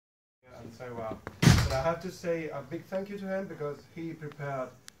So, but I have to say a big thank you to him because he prepared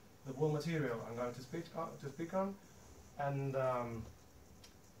the raw material I'm going to speak on, and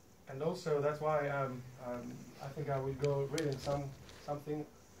also that's why I think I will go reading something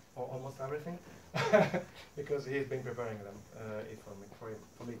or almost everything because he's been preparing them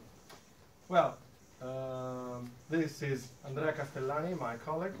for me. Well, this is Andrea Castellani, my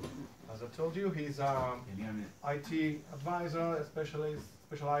colleague. As I told you, he's IT advisor,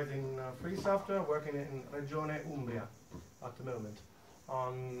 specialized in free software, working in Regione Umbria at the moment.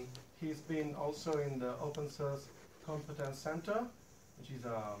 He's been also in the Open Source Competence Center, which is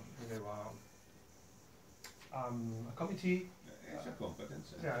a committee. It's a competence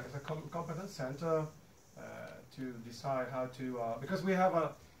center. Yeah, it's a competence center to decide how to because we have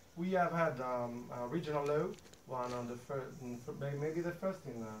had a regional law, one on the first, maybe the first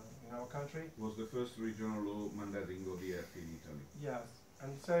in our country. Was the first regional law mandating ODF in Italy. Yes,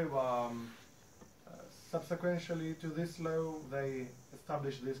 and so subsequently to this law, they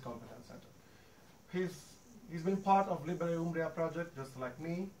established this competence center. He's been part of Libre Umbria project, just like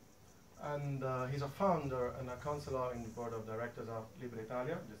me, and he's a founder and a counselor in the board of directors of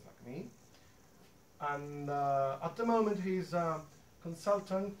LibreItalia, just like me. And at the moment, he's a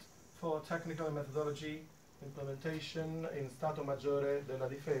consultant for technical methodology implementation in Stato Maggiore della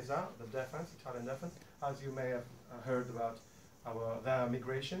Difesa, the defense, Italian defense, as you may have heard about their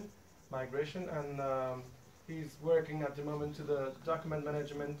migration, and he's working at the moment to the document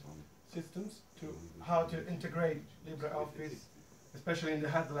management systems, to how to integrate LibreOffice, especially in the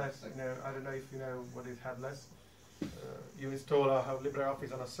headless. I don't know if you know what is headless. You install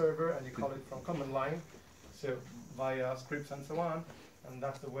LibreOffice on a server and you call it from command line, so via scripts and so on, and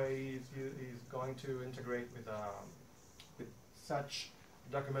that's the way he's going to integrate with such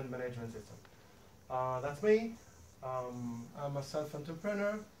document management system. That's me. I'm a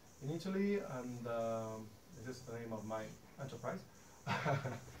self-entrepreneur in Italy, and this is the name of my enterprise.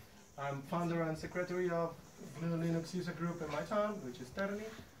 I'm founder and secretary of GNU Linux user group in my town, which is Terni.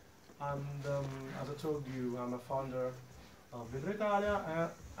 And as I told you, I'm a founder of LibreItalia,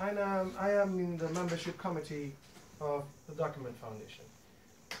 and I am in the membership committee of the Document Foundation.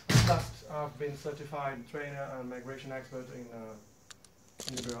 Plus, I've been certified trainer and migration expert in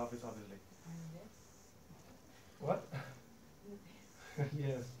LibreOffice, obviously. What?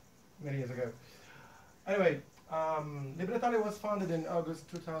 Yes, many years ago. Anyway, LibreItalia was founded in August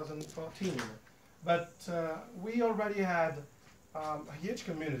 2014, but we already had a huge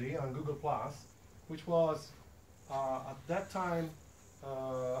community on Google+, which was at that time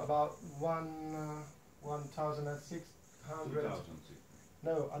about 1,600.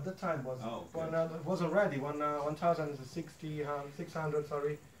 No, at that time was it was already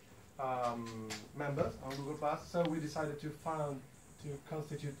 1,600 members on Google+. So we decided to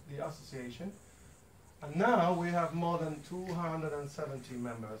constitute the association, and now we have more than 270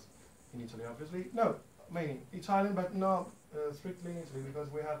 members in Italy. Obviously, no, mainly Italian, but not strictly in Italy, because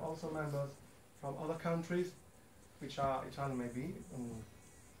we have also members from other countries, which are Italian maybe,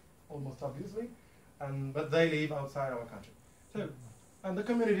 almost obviously, but they live outside our country. So, and the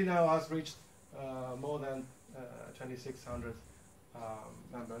community now has reached more than 2,600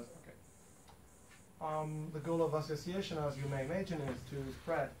 members. Okay. The goal of association, as you may imagine, is to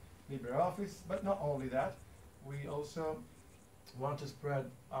spread LibreOffice, but not only that. We also want to spread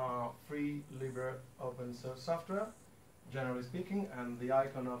free Libre open source software, generally speaking, and the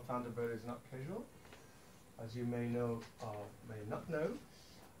icon of Thunderbird is not casual, as you may know or may not know.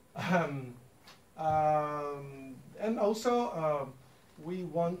 And also, we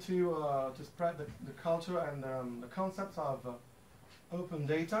want to spread the culture and the concepts of open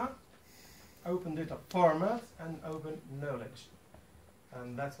data formats, and open knowledge.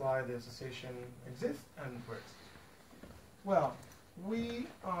 And that's why the association exists and works. Well, we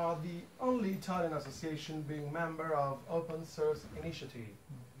are the only Italian association being member of Open Source Initiative,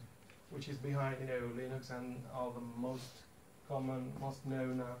 which is behind Linux and all the most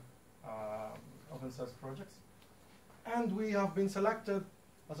known open source projects. And we have been selected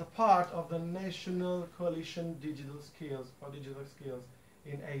as a part of the National Coalition Digital Skills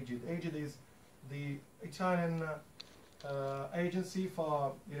in AGID. AGID is the Italian agency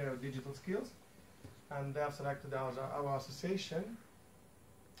for digital skills, and they have selected our association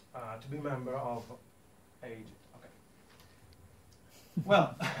to be member of AGID. Okay.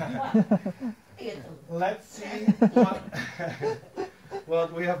 Well, let's see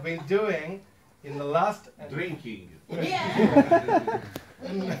what we have been doing in the last drinking. Yeah.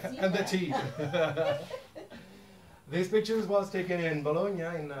 and the tea. These pictures was taken in Bologna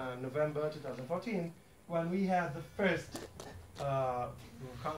in November 2014, when we had the first